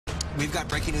We've got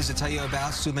breaking news to tell you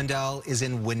about. Stu Mendel is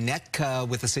in Winnetka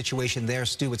with the situation there.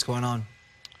 Stu, what's going on?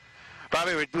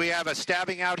 Bobby, we have a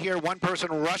stabbing out here. One person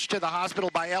rushed to the hospital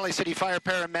by LA City Fire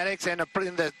paramedics and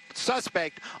putting the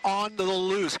suspect on the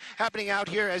loose. Happening out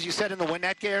here, as you said, in the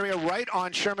Winnetka area, right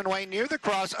on Sherman Way, near the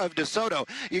cross of DeSoto.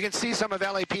 You can see some of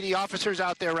LAPD officers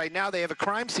out there right now. They have a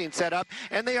crime scene set up,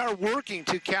 and they are working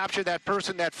to capture that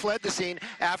person that fled the scene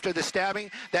after the stabbing.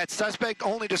 That suspect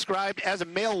only described as a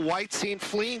male white, seen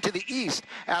fleeing to the east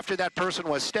after that person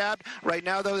was stabbed. Right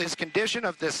now, though, his condition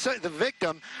of the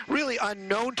victim really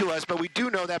unknown to us, but we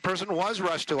do know that person was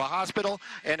rushed to a hospital.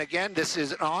 And again, this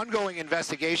is an ongoing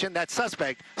investigation. That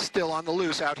suspect still on the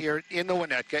loose out here in the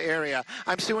Winnetka area.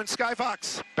 I'm Stu and Sky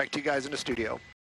Fox. Back to you guys in the studio.